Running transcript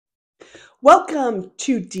Welcome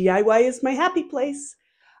to DIY is my happy place.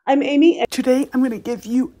 I'm Amy, and today I'm going to give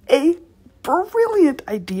you a brilliant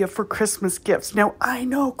idea for Christmas gifts. Now, I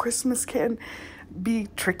know Christmas can be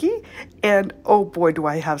tricky, and oh boy, do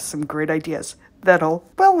I have some great ideas that'll,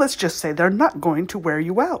 well, let's just say they're not going to wear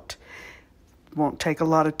you out. Won't take a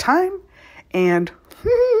lot of time, and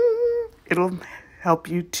it'll help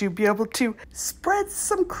you to be able to spread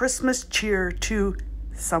some Christmas cheer to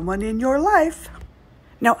someone in your life.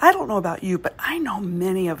 Now, I don't know about you, but I know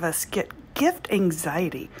many of us get gift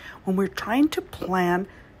anxiety when we're trying to plan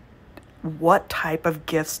what type of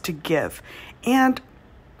gifts to give and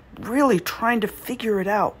really trying to figure it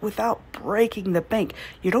out without breaking the bank.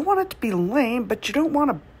 You don't want it to be lame, but you don't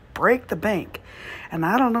want to break the bank. And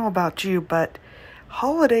I don't know about you, but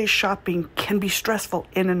holiday shopping can be stressful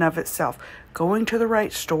in and of itself. Going to the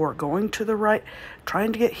right store, trying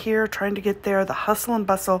to get here, trying to get there, the hustle and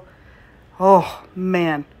bustle. Oh,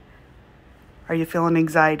 man. Are you feeling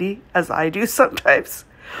anxiety, as I do sometimes?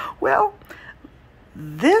 Well,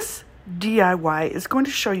 this DIY is going to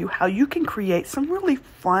show you how you can create some really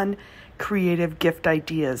fun, creative gift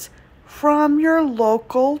ideas from your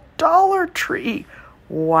local Dollar Tree.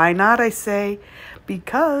 Why not, I say?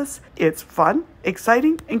 Because it's fun,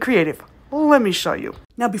 exciting, and creative. Let me show you.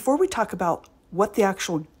 Now, before we talk about what the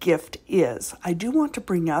actual gift is, I do want to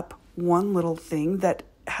bring up one little thing that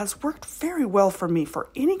has worked very well for me for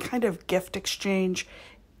any kind of gift exchange,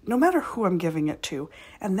 no matter who I'm giving it to,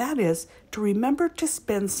 and that is to remember to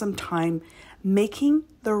spend some time making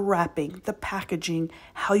the wrapping, the packaging,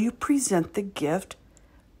 how you present the gift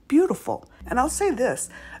beautiful. And I'll say this,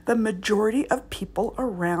 the majority of people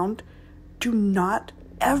around do not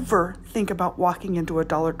ever think about walking into a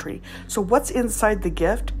Dollar Tree. So what's inside the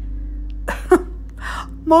gift?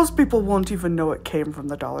 Most people won't even know it came from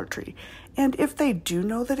the Dollar Tree. And if they do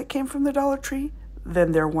know that it came from the Dollar Tree,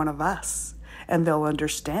 then they're one of us. And they'll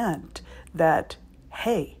understand that,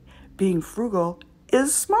 hey, being frugal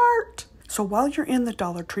is smart. So while you're in the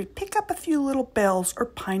Dollar Tree, pick up a few little bells or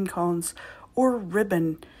pine cones or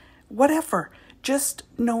ribbon, whatever. Just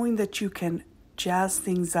knowing that you can jazz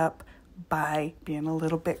things up by being a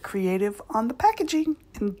little bit creative on the packaging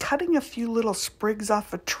and cutting a few little sprigs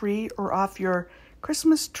off a tree or off your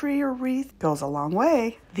Christmas tree or wreath goes a long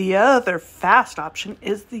way. The other fast option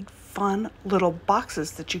is the fun little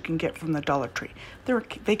boxes that you can get from the Dollar Tree.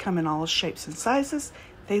 They come in all shapes and sizes.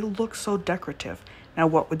 They look so decorative. Now,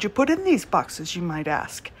 what would you put in these boxes, you might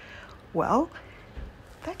ask? Well,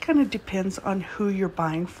 that kind of depends on who you're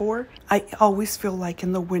buying for. I always feel like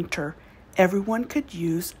in the winter, everyone could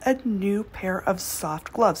use a new pair of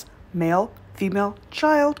soft gloves. Male, female,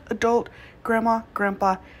 child, adult, grandma,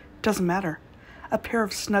 grandpa, doesn't matter. A pair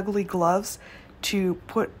of snuggly gloves to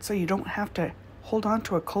put so you don't have to hold on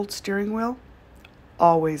to a cold steering wheel,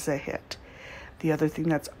 always a hit. The other thing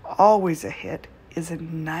that's always a hit is a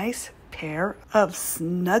nice pair of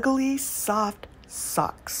snuggly soft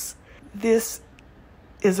socks. This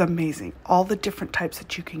is amazing. All the different types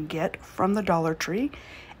that you can get from the Dollar Tree,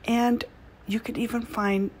 and you can even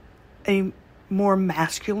find a more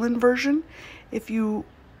masculine version if you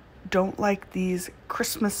don't like these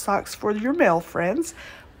Christmas socks for your male friends.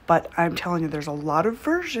 But I'm telling you, there's a lot of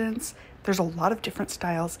versions. There's a lot of different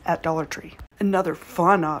styles at Dollar Tree. Another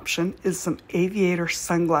fun option is some aviator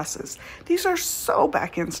sunglasses. These are so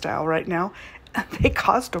back in style right now. They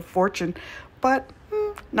cost a fortune, but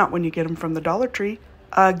not when you get them from the Dollar Tree.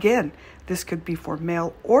 Again, this could be for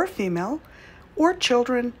male or female or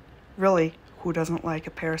children. Really, who doesn't like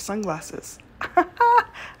a pair of sunglasses?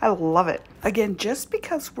 I love it. Again, just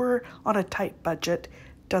because we're on a tight budget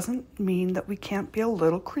doesn't mean that we can't be a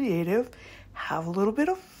little creative, have a little bit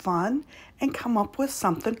of fun, and come up with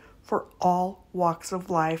something for all walks of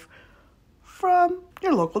life from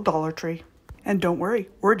your local Dollar Tree. And don't worry,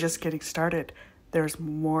 we're just getting started. There's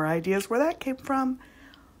more ideas where that came from.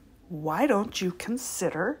 Why don't you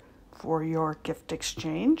consider for your gift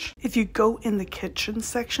exchange? If you go in the kitchen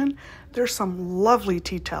section, there's some lovely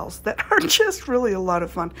tea towels that are just really a lot of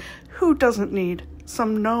fun. Who doesn't need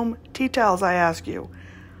some gnome tea towels, I ask you?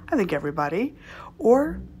 I think everybody.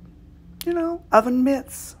 Or, oven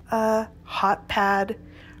mitts, hot pad.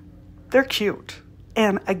 They're cute.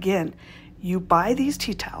 And again, you buy these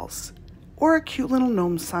tea towels or a cute little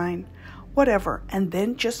gnome sign, whatever, and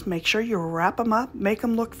then just make sure you wrap them up, make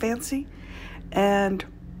them look fancy, and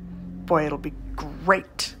boy, it'll be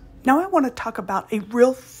great. Now I want to talk about a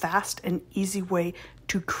real fast and easy way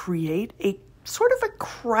to create a sort of a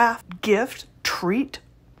craft gift, treat,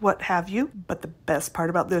 what have you. But the best part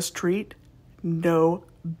about this treat, no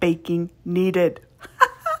baking needed.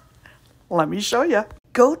 Let me show you.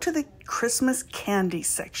 Go to the Christmas candy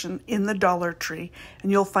section in the Dollar Tree,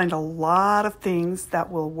 and you'll find a lot of things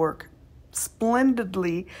that will work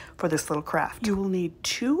splendidly for this little craft. You will need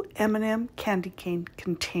 2 M&M candy cane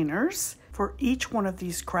containers for each one of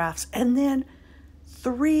these crafts, and then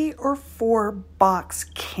 3 or 4 box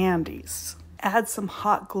candies. Add some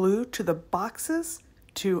hot glue to the boxes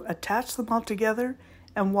to attach them all together,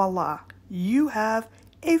 and voila, you have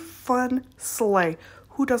a fun sleigh.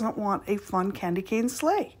 Who doesn't want a fun candy cane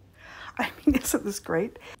sleigh? I mean, isn't this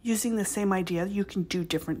great? Using the same idea, you can do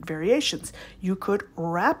different variations. You could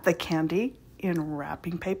wrap the candy in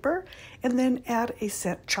wrapping paper and then add a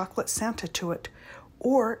chocolate Santa to it.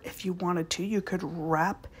 Or if you wanted to, you could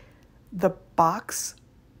wrap the box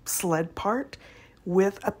sled part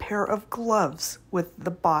with a pair of gloves with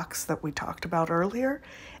the box that we talked about earlier.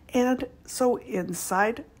 And so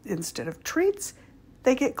inside, instead of treats,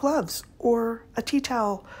 they get gloves or a tea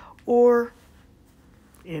towel or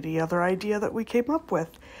any other idea that we came up with.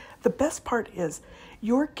 The best part is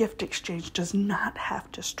your gift exchange does not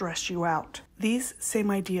have to stress you out. These same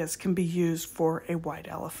ideas can be used for a white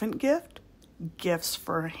elephant gift, gifts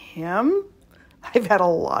for him. I've had a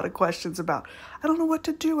lot of questions about, I don't know what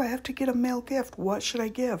to do. I have to get a male gift. What should I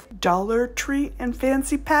give? Dollar Tree and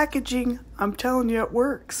fancy packaging. I'm telling you, it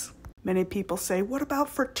works. Many people say, what about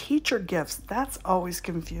for teacher gifts? That's always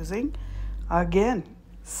confusing. Again,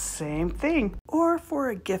 same thing. Or for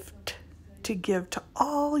a gift to give to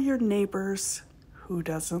all your neighbors. Who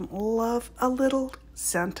doesn't love a little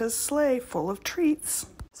Santa's sleigh full of treats?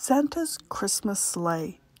 Santa's Christmas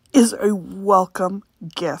sleigh is a welcome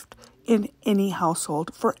gift in any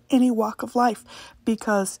household for any walk of life,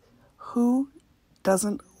 because who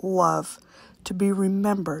doesn't love to be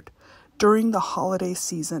remembered during the holiday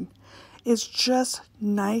season? It's just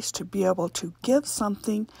nice to be able to give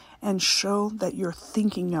something and show that you're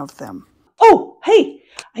thinking of them. Oh, hey,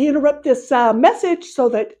 I interrupt this message so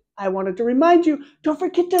that I wanted to remind you, don't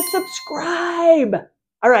forget to subscribe.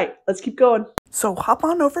 All right, let's keep going. So hop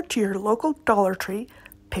on over to your local Dollar Tree,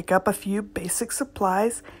 pick up a few basic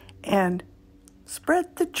supplies, and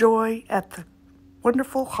spread the joy at the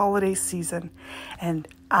wonderful holiday season. And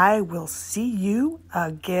I will see you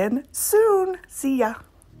again soon. See ya.